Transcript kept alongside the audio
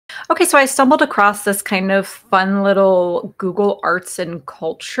Okay, so I stumbled across this kind of fun little Google Arts and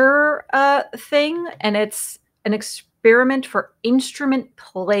Culture thing, and it's an experiment for Instrument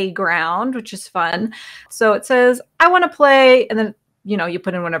Playground, which is fun. So it says, I want to play, and then, you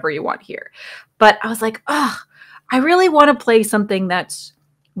put in whatever you want here. But I was like, oh, I really want to play something that's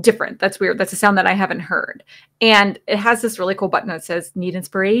different. That's weird. That's a sound that I haven't heard. And it has this really cool button that says, need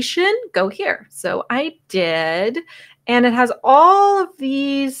inspiration? Go here. So I did. And it has all of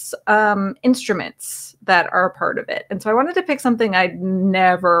these instruments that are a part of it. And so I wanted to pick something I'd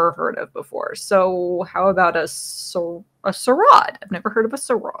never heard of before. So how about a sarod? I've never heard of a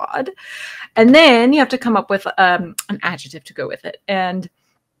sarod. And then you have to come up with an adjective to go with it. And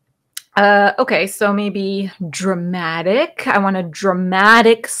okay, so maybe dramatic. I want a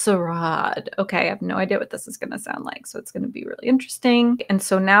dramatic sarod. Okay, I have no idea what this is going to sound like, so it's going to be really interesting. And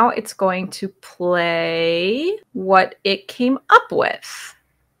so now it's going to play what it came up with.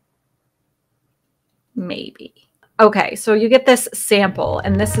 Maybe. Okay, so you get this sample,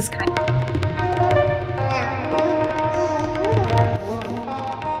 and this is kind of...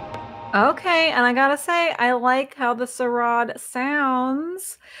 Okay, and I gotta say, I like how the sarod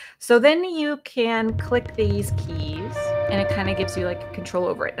sounds. So then you can click these keys, and it kind of gives you like control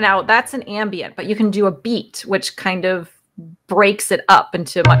over it. Now, that's an ambient, but you can do a beat, which kind of breaks it up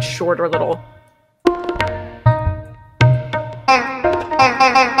into much shorter little...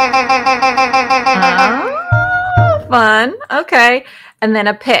 Fun. Okay. And then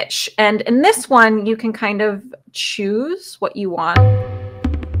a pitch. And in this one, you can kind of choose what you want.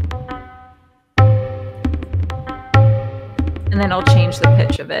 And then I'll change the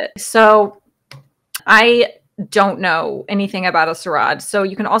pitch of it. So I don't know anything about a sarod. So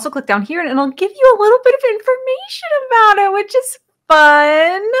you can also click down here and it'll give you a little bit of information about it, which is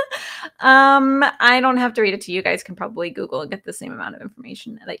fun. I don't have to read it to you. You guys can probably Google and get the same amount of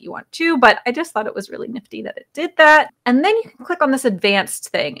information that you want to, but I just thought it was really nifty that it did that. And then you can click on this advanced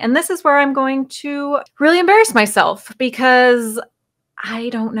thing. And this is where I'm going to really embarrass myself because I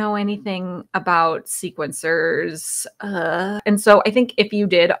don't know anything about sequencers. And so I think if you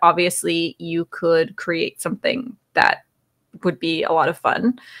did, obviously you could create something that would be a lot of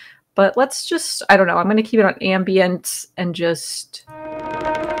fun. But let's just, I don't know, I'm going to keep it on ambient and just...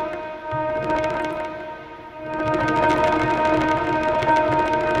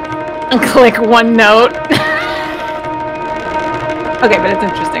 and click one note. Okay, but it's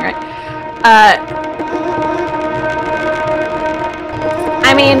interesting, right?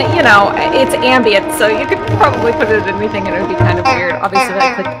 I mean, you know, it's ambient, so you could probably put it in anything and it would be kind of weird. Obviously,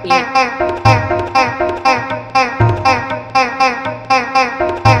 I click beat.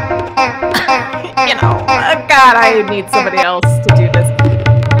 You know, God, I need somebody else to do this.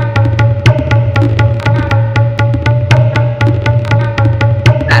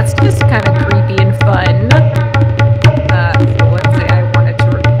 That's just kind of creepy and fun. So let's say I wanted to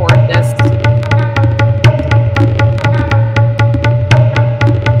record this.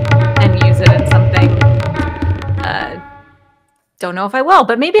 Don't know if I will,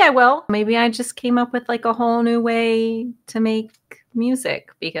 but maybe I will. Maybe I just came up with like a whole new way to make music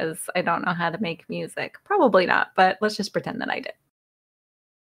because I don't know how to make music. Probably not, but let's just pretend that I did.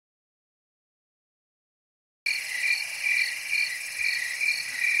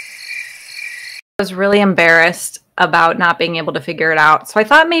 I was really embarrassed about not being able to figure it out. So I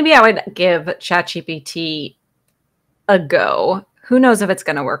thought maybe I would give ChatGPT a go. Who knows if it's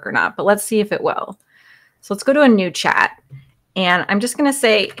going to work or not, but let's see if it will. So let's go to a new chat. And I'm just going to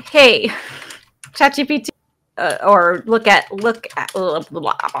say, hey, ChatGPT, or look at look at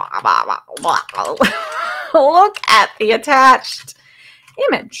the attached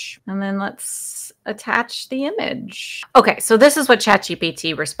image. And then let's attach the image. Okay, so this is what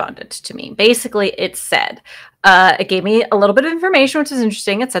ChatGPT responded to me. Basically, it said, it gave me a little bit of information, which is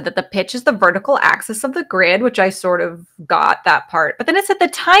interesting. It said that the pitch is the vertical axis of the grid, which I sort of got that part. But then it said the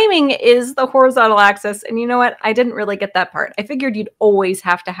timing is the horizontal axis. And you know what? I didn't really get that part. I figured you'd always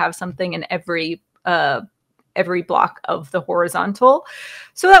have to have something in every block of the horizontal.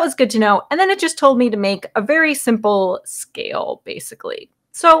 So that was good to know. And then it just told me to make a very simple scale, basically.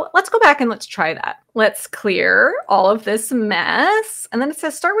 So let's go back and let's try that. Let's clear all of this mess. And then it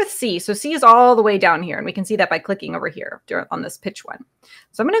says start with C. So C is all the way down here. And we can see that by clicking over here on this pitch one.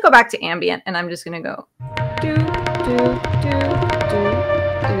 So I'm going to go back to ambient and I'm just going to go do, do, do,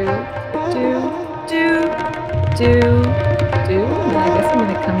 do, do, do, do, do. And I guess I'm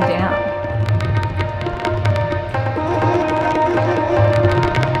going to come down.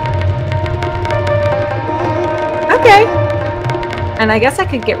 Okay. And I guess I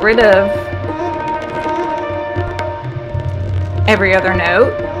could get rid of every other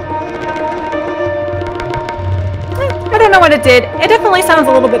note. don't know what it did. It definitely sounds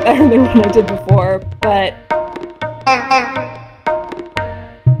a little bit better than what I did before, but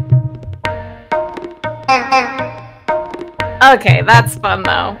okay, that's fun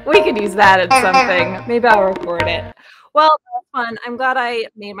though. We could use that at something. Maybe I'll record it. Well, that's fun. I'm glad I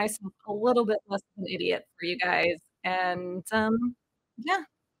made myself a little bit less of an idiot for you guys. And yeah,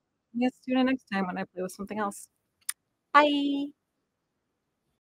 I guess tune in next time when I play with something else. Bye.